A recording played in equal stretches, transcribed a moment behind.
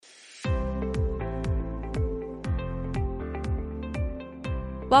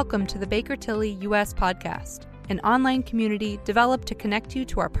Welcome to the Baker Tilly US podcast, an online community developed to connect you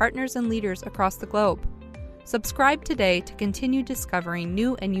to our partners and leaders across the globe. Subscribe today to continue discovering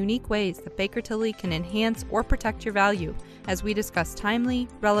new and unique ways that Baker Tilly can enhance or protect your value as we discuss timely,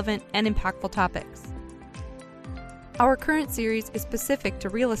 relevant, and impactful topics. Our current series is specific to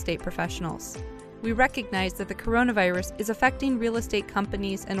real estate professionals. We recognize that the coronavirus is affecting real estate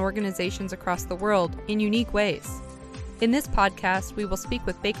companies and organizations across the world in unique ways. In this podcast, we will speak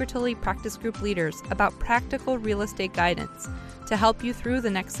with Baker Tilly practice group leaders about practical real estate guidance to help you through the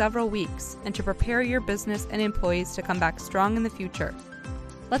next several weeks and to prepare your business and employees to come back strong in the future.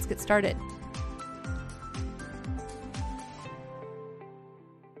 Let's get started.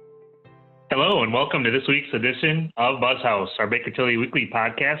 Hello, and welcome to this week's edition of Buzz House, our Baker Tilly weekly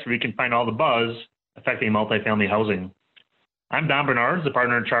podcast where you can find all the buzz affecting multifamily housing. I'm Don Bernard, the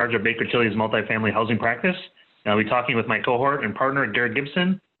partner in charge of Baker Tilly's multifamily housing practice. I'll be talking with my cohort and partner, Garrett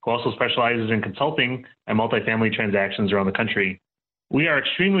Gibson, who also specializes in consulting and multifamily transactions around the country. We are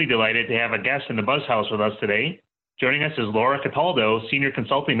extremely delighted to have a guest in the Buzz House with us today. Joining us is Laura Cataldo, Senior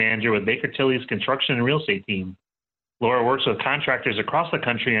Consulting Manager with Baker Tilly's Construction and Real Estate team. Laura works with contractors across the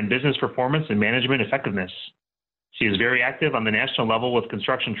country on business performance and management effectiveness. She is very active on the national level with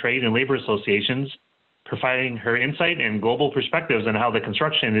construction trade and labor associations, providing her insight and global perspectives on how the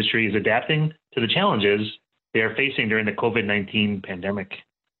construction industry is adapting to the challenges they are facing during the COVID-19 pandemic.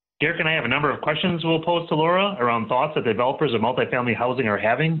 Garrett and I have a number of questions we'll pose to Laura around thoughts that developers of multifamily housing are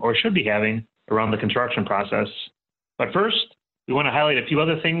having or should be having around the construction process. But first, we want to highlight a few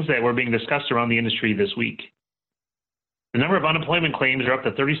other things that were being discussed around the industry this week. The number of unemployment claims are up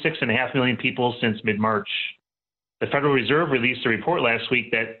to 36.5 million people since mid-March. The Federal Reserve released a report last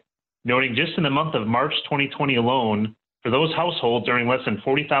week that, noting just in the month of March 2020 alone, for those households earning less than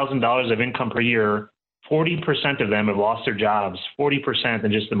 $40,000 of income per year, 40% of them have lost their jobs, 40%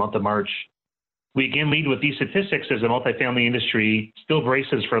 in just the month of March. We again lead with these statistics as the multifamily industry still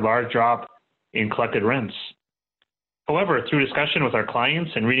braces for a large drop in collected rents. However, through discussion with our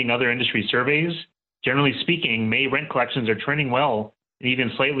clients and reading other industry surveys, generally speaking, May rent collections are trending well and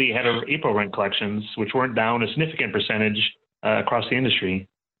even slightly ahead of April rent collections, which weren't down a significant percentage across the industry.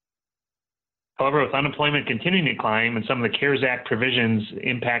 However, with unemployment continuing to climb and some of the CARES Act provisions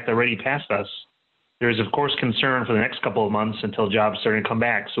impact already past us, there is, of course, concern for the next couple of months until jobs start to come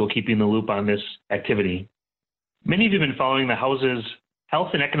back, so we'll keep you in the loop on this activity. Many of you have been following the House's Health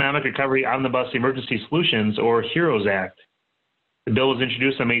and Economic Recovery Omnibus Emergency Solutions, or HEROES Act. The bill was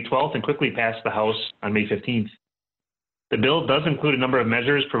introduced on May 12th and quickly passed the House on May 15th. The bill does include a number of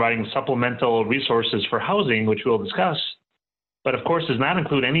measures providing supplemental resources for housing, which we'll discuss, but of course does not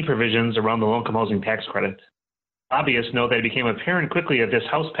include any provisions around the low-income housing tax credit. Lobbyists know that it became apparent quickly that this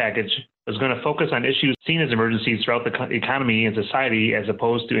House package was going to focus on issues seen as emergencies throughout the economy and society as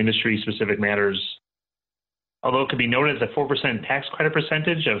opposed to industry-specific matters. Although it could be noted as a 4% tax credit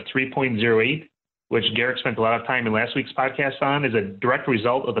percentage of 3.08, which Garrett spent a lot of time in last week's podcast on, is a direct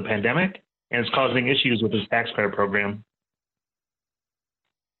result of the pandemic and is causing issues with this tax credit program.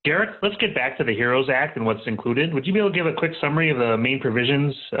 Garrett, let's get back to the HEROES Act and what's included. Would you be able to give a quick summary of the main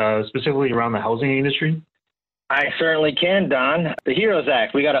provisions, specifically around the housing industry? I certainly can, Don. The HEROES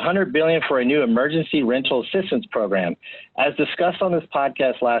Act, we got $100 billion for a new emergency rental assistance program. As discussed on this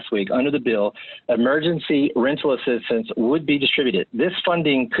podcast last week, under the bill, emergency rental assistance would be distributed. This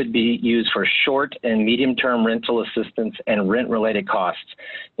funding could be used for short and medium-term rental assistance and rent-related costs,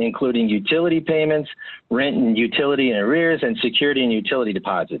 including utility payments, rent and utility in arrears, and security and utility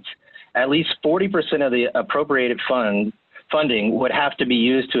deposits. At least 40% of the appropriated funding would have to be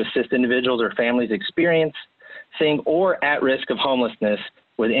used to assist individuals or families experiencing or at risk of homelessness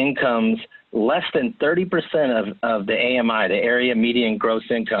with incomes less than 30% of the AMI, the area median gross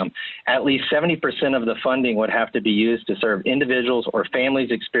income. At least 70% of the funding would have to be used to serve individuals or families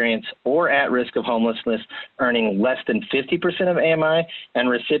experiencing or at risk of homelessness earning less than 50% of AMI, and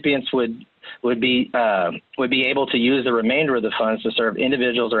recipients would be able to use the remainder of the funds to serve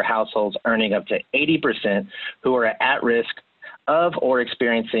individuals or households earning up to 80% who are at risk of or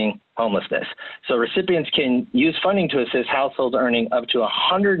experiencing homelessness. So recipients can use funding to assist households earning up to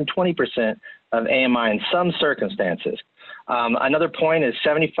 120% of AMI in some circumstances. Another point is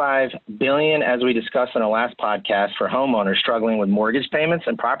 $75 billion, as we discussed in our last podcast, for homeowners struggling with mortgage payments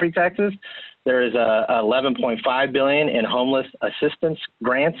and property taxes. There is $11.5 billion in homeless assistance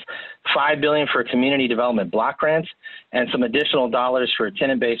grants, $5 billion for community development block grants, and some additional dollars for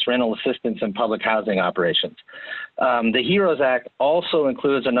tenant-based rental assistance and public housing operations. The HEROES Act also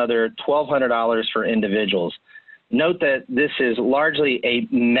includes another $1,200 for individuals. Note that this is largely a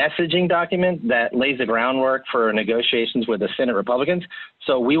messaging document that lays the groundwork for negotiations with the Senate Republicans,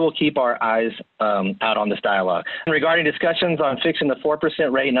 so we will keep our eyes out on this dialogue. Regarding discussions on fixing the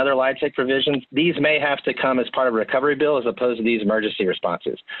 4% rate and other LIHTC provisions, these may have to come as part of a recovery bill as opposed to these emergency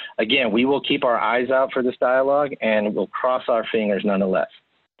responses. Again, we will keep our eyes out for this dialogue, and we'll cross our fingers nonetheless.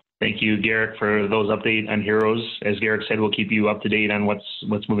 Thank you, Garrick, for those updates on HEROES. As Garrick said, we'll keep you up to date on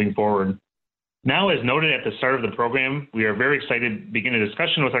what's moving forward. Now, as noted at the start of the program, we are very excited to begin a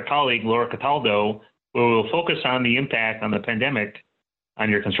discussion with our colleague, Laura Cataldo, where we will focus on the impact on the pandemic on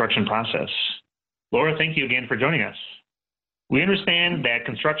your construction process. Laura, thank you again for joining us. We understand that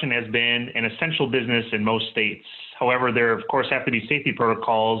construction has been an essential business in most states. However, there, of course, have to be safety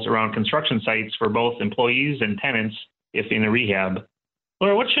protocols around construction sites for both employees and tenants if in a rehab.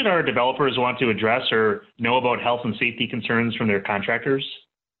 Laura, what should our developers want to address or know about health and safety concerns from their contractors?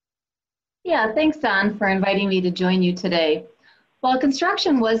 Yeah, thanks, Don, for inviting me to join you today. While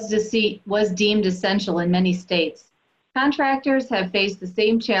construction was deemed essential in many states, contractors have faced the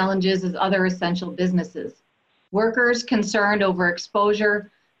same challenges as other essential businesses. Workers concerned over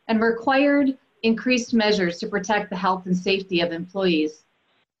exposure and required increased measures to protect the health and safety of employees.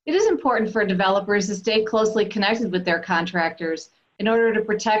 It is important for developers to stay closely connected with their contractors in order to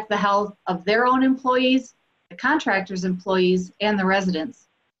protect the health of their own employees, the contractor's employees, and the residents.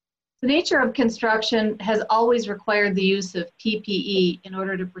 The nature of construction has always required the use of PPE in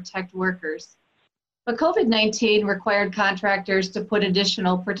order to protect workers. But COVID-19 required contractors to put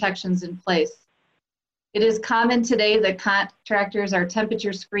additional protections in place. It is common today that contractors are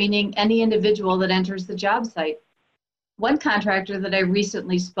temperature screening any individual that enters the job site. One contractor that I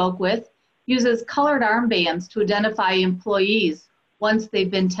recently spoke with uses colored armbands to identify employees once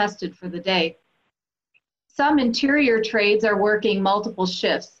they've been tested for the day. Some interior trades are working multiple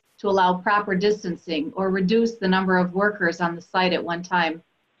shifts to allow proper distancing or reduce the number of workers on the site at one time.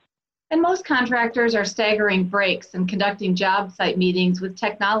 And most contractors are staggering breaks and conducting job site meetings with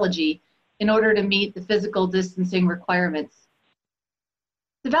technology in order to meet the physical distancing requirements.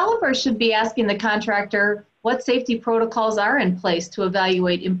 Developers should be asking the contractor what safety protocols are in place to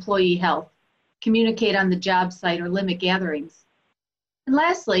evaluate employee health, communicate on the job site, or limit gatherings. And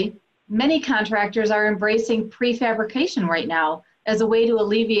lastly, many contractors are embracing prefabrication right now as a way to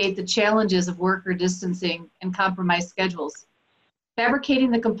alleviate the challenges of worker distancing and compromised schedules. Fabricating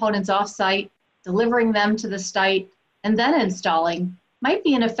the components off-site, delivering them to the site, and then installing might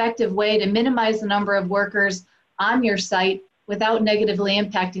be an effective way to minimize the number of workers on your site without negatively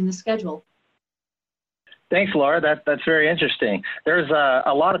impacting the schedule. Thanks, Laura. That's very interesting. There's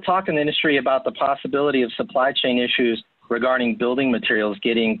a lot of talk in the industry about the possibility of supply chain issues regarding building materials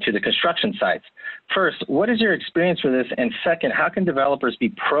getting to the construction sites. First, what is your experience with this? And second, how can developers be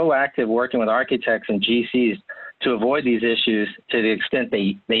proactive working with architects and GCs to avoid these issues to the extent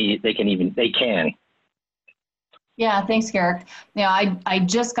they can? Yeah, thanks, Garrick. I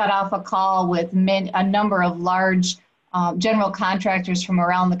just got off a call with a number of large general contractors from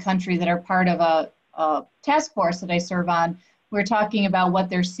around the country that are part of a task force that I serve on. We're talking about what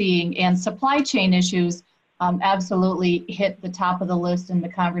they're seeing, and supply chain issues absolutely hit the top of the list in the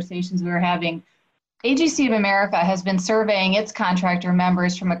conversations we were having. AGC of America has been surveying its contractor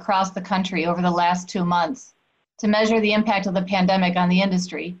members from across the country over the last 2 months to measure the impact of the pandemic on the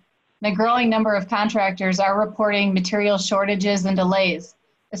industry. And a growing number of contractors are reporting material shortages and delays,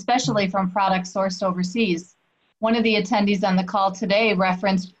 especially from products sourced overseas. One of the attendees on the call today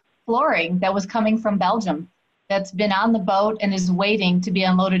referenced flooring that was coming from Belgium that's been on the boat and is waiting to be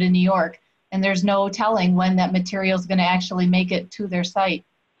unloaded in New York. And there's no telling when that material is going to actually make it to their site.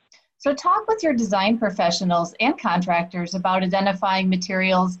 So talk with your design professionals and contractors about identifying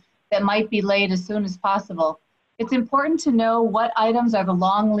materials that might be laid as soon as possible. It's important to know what items are the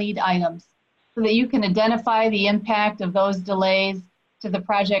long lead items so that you can identify the impact of those delays to the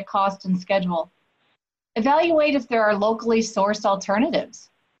project cost and schedule. Evaluate if there are locally sourced alternatives,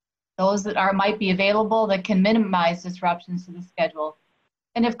 those that might be available that can minimize disruptions to the schedule.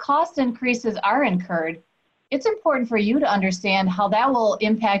 And if cost increases are incurred, it's important for you to understand how that will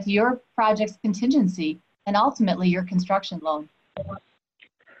impact your project's contingency and ultimately your construction loan.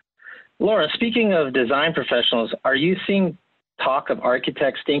 Laura, speaking of design professionals, are you seeing talk of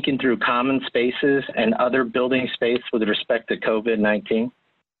architects thinking through common spaces and other building space with respect to COVID-19?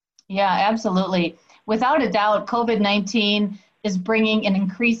 Yeah, absolutely. Without a doubt, COVID-19 is bringing an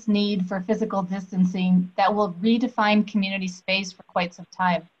increased need for physical distancing that will redefine community space for quite some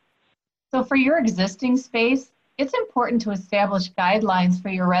time. So for your existing space, it's important to establish guidelines for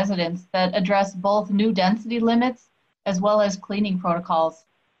your residents that address both new density limits as well as cleaning protocols.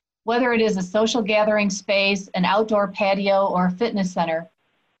 Whether it is a social gathering space, an outdoor patio, or a fitness center,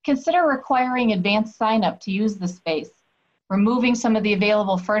 consider requiring advanced sign-up to use the space, removing some of the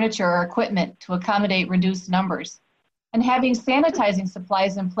available furniture or equipment to accommodate reduced numbers, and having sanitizing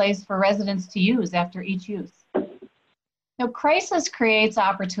supplies in place for residents to use after each use. Now, crisis creates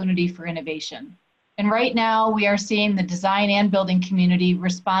opportunity for innovation. And right now, we are seeing the design and building community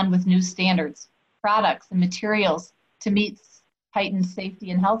respond with new standards, products, and materials to meet heightened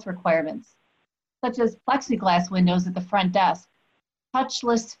safety and health requirements, such as plexiglass windows at the front desk,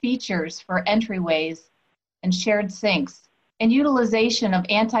 touchless features for entryways and shared sinks, and utilization of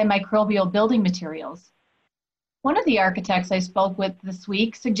antimicrobial building materials. One of the architects I spoke with this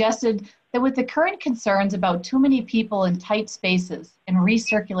week suggested that with the current concerns about too many people in tight spaces and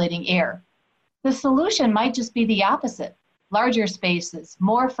recirculating air, the solution might just be the opposite: larger spaces,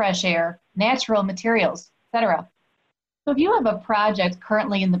 more fresh air, natural materials, etc. So if you have a project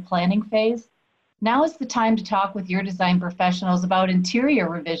currently in the planning phase, now is the time to talk with your design professionals about interior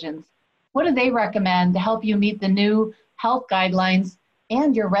revisions. What do they recommend to help you meet the new health guidelines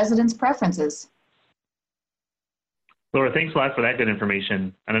and your residents' preferences? Laura, thanks a lot for that good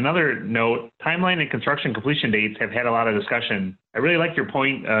information. On another note, timeline and construction completion dates have had a lot of discussion. I really liked your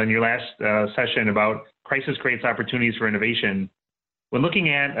point in your last session about crisis creates opportunities for innovation. When looking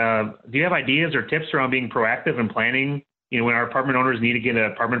at, do you have ideas or tips around being proactive in planning, when our apartment owners need to get an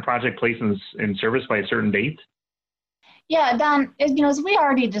apartment project placed in service by a certain date? Yeah, Don, as we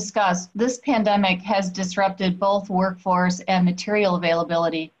already discussed, this pandemic has disrupted both workforce and material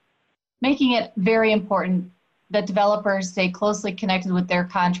availability, making it very important that developers stay closely connected with their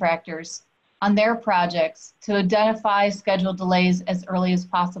contractors on their projects to identify schedule delays as early as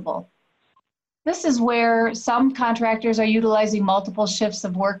possible. This is where some contractors are utilizing multiple shifts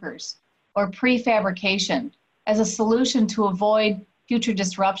of workers or prefabrication as a solution to avoid future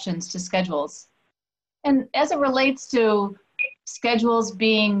disruptions to schedules. And as it relates to schedules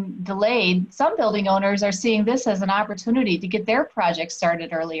being delayed, some building owners are seeing this as an opportunity to get their project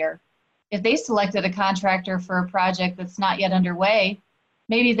started earlier. If they selected a contractor for a project that's not yet underway,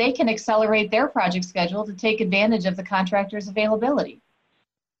 maybe they can accelerate their project schedule to take advantage of the contractor's availability.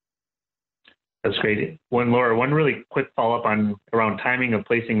 That's great. Laura, one really quick follow-up around timing of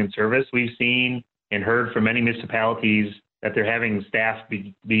placing in service. We've seen and heard from many municipalities that they're having staff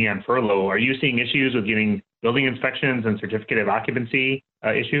being on furlough. Are you seeing issues with getting building inspections and certificate of occupancy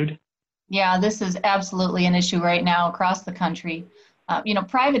issued? Yeah, this is absolutely an issue right now across the country.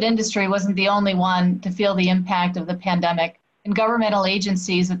 Private industry wasn't the only one to feel the impact of the pandemic, and governmental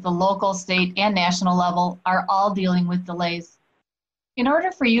agencies at the local, state, and national level are all dealing with delays. In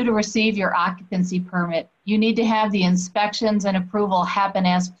order for you to receive your occupancy permit, you need to have the inspections and approval happen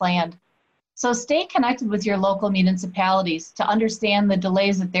as planned. So stay connected with your local municipalities to understand the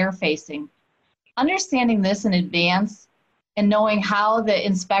delays that they're facing. Understanding this in advance and knowing how the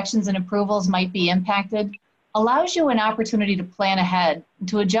inspections and approvals might be impacted allows you an opportunity to plan ahead and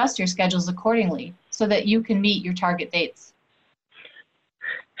to adjust your schedules accordingly so that you can meet your target dates.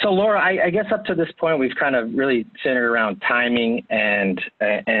 So Laura, I guess up to this point, we've kind of really centered around timing and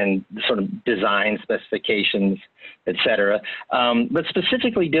sort of design specifications, et cetera. But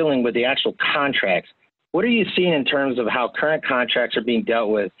specifically dealing with the actual contracts, what are you seeing in terms of how current contracts are being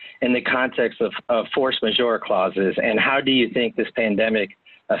dealt with in the context of force majeure clauses, and how do you think this pandemic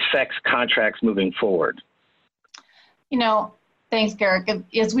affects contracts moving forward? Thanks, Garrick.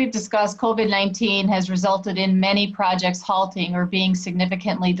 As we've discussed, COVID-19 has resulted in many projects halting or being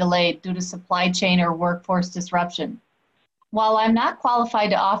significantly delayed due to supply chain or workforce disruption. While I'm not qualified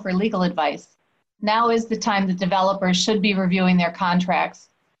to offer legal advice, now is the time that developers should be reviewing their contracts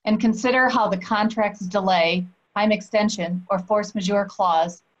and consider how the contract's delay, time extension, or force majeure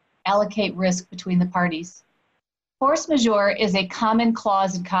clause allocate risk between the parties. Force majeure is a common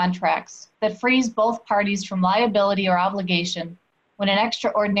clause in contracts that frees both parties from liability or obligation when an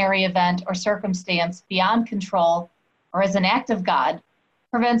extraordinary event or circumstance beyond control or as an act of God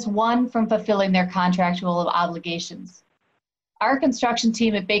prevents one from fulfilling their contractual obligations. Our construction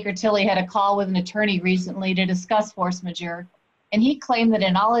team at Baker Tilly had a call with an attorney recently to discuss force majeure, and he claimed that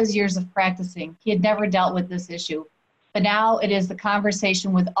in all his years of practicing, he had never dealt with this issue. But now it is the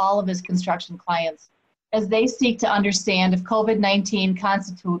conversation with all of his construction clients as they seek to understand if COVID-19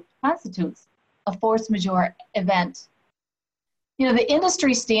 constitutes a force majeure event. The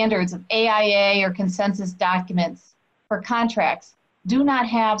industry standards of AIA or consensus documents for contracts do not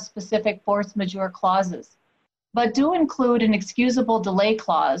have specific force majeure clauses, but do include an excusable delay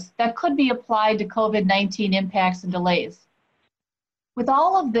clause that could be applied to COVID-19 impacts and delays. With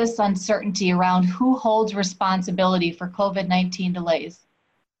all of this uncertainty around who holds responsibility for COVID-19 delays,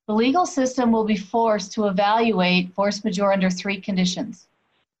 The legal system will be forced to evaluate force majeure under 3 conditions: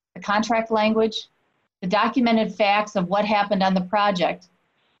 the contract language, the documented facts of what happened on the project,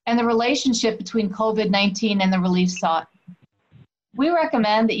 and the relationship between COVID-19 and the relief sought. We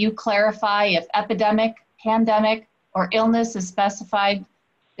recommend that you clarify if epidemic, pandemic, or illness is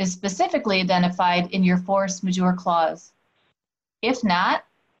specifically identified in your force majeure clause. If not,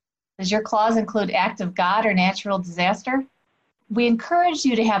 does your clause include act of God or natural disaster? We encourage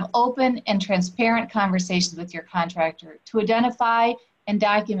you to have open and transparent conversations with your contractor to identify and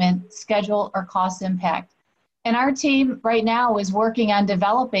document schedule or cost impact. And our team right now is working on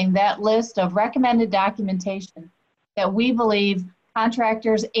developing that list of recommended documentation that we believe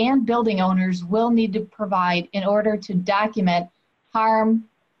contractors and building owners will need to provide in order to document harm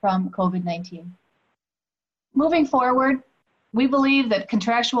from COVID-19. Moving forward, we believe that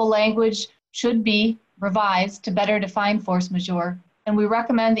contractual language should be revised to better define force majeure, and we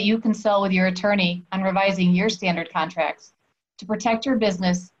recommend that you consult with your attorney on revising your standard contracts to protect your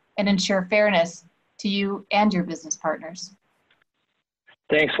business and ensure fairness to you and your business partners.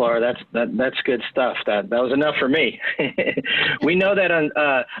 Thanks, Laura. That's good stuff. That was enough for me. We know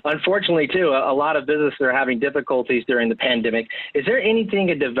that unfortunately too, a lot of businesses are having difficulties during the pandemic. Is there anything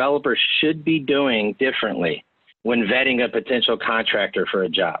a developer should be doing differently when vetting a potential contractor for a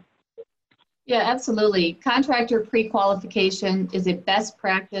job? Yeah, absolutely. Contractor pre-qualification is a best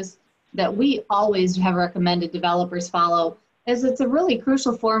practice that we always have recommended developers follow, as it's a really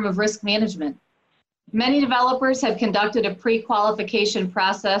crucial form of risk management. Many developers have conducted a pre-qualification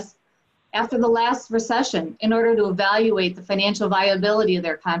process after the last recession in order to evaluate the financial viability of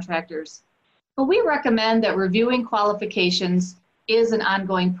their contractors. But we recommend that reviewing qualifications is an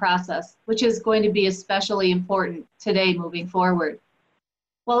ongoing process, which is going to be especially important today moving forward.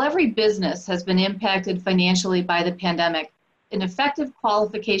 While every business has been impacted financially by the pandemic, an effective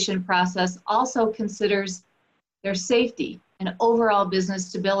qualification process also considers their safety and overall business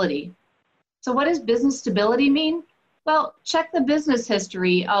stability. So what does business stability mean? Well, check the business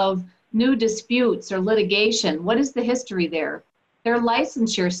history of new disputes or litigation. What is the history there? Their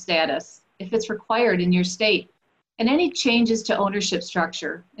licensure status, if it's required in your state, and any changes to ownership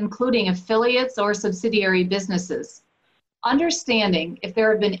structure, including affiliates or subsidiary businesses. Understanding if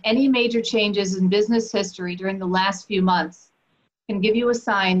there have been any major changes in business history during the last few months can give you a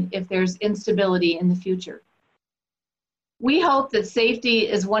sign if there's instability in the future. We hope that safety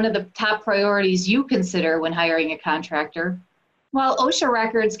is one of the top priorities you consider when hiring a contractor. While OSHA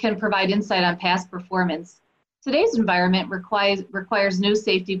records can provide insight on past performance, today's environment requires new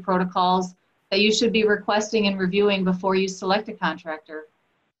safety protocols that you should be requesting and reviewing before you select a contractor.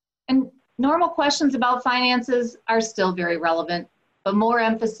 And normal questions about finances are still very relevant, but more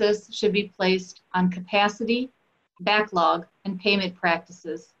emphasis should be placed on capacity, backlog, and payment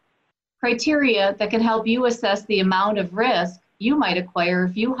practices. Criteria that can help you assess the amount of risk you might acquire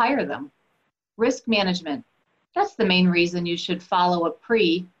if you hire them. Risk management, that's the main reason you should follow a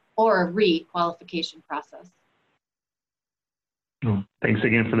pre or a re-qualification process. Thanks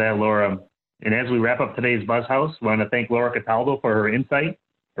again for that, Laura. And as we wrap up today's Buzz House, we want to thank Laura Cataldo for her insight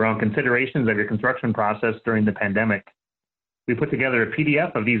around considerations of your construction process during the pandemic. We put together a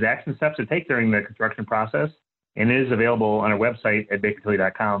PDF of these action steps to take during the construction process, and it is available on our website at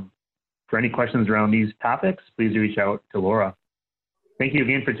bakertilly.com. For any questions around these topics, please reach out to Laura. Thank you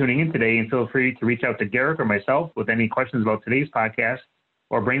again for tuning in today, and feel free to reach out to Garrick or myself with any questions about today's podcast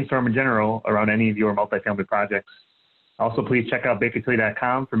or brainstorm in general around any of your multifamily projects. Also, please check out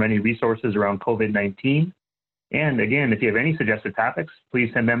bakertilly.com for many resources around COVID-19. And again, if you have any suggested topics,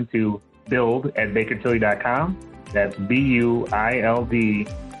 please send them to build@bakertilly.com. That's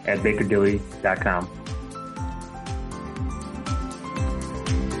BUILD@bakertilly.com.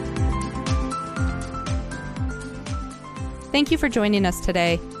 Thank you for joining us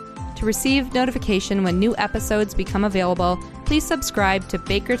today. To receive notification when new episodes become available, please subscribe to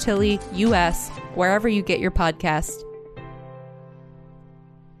Baker Tilly US wherever you get your podcasts.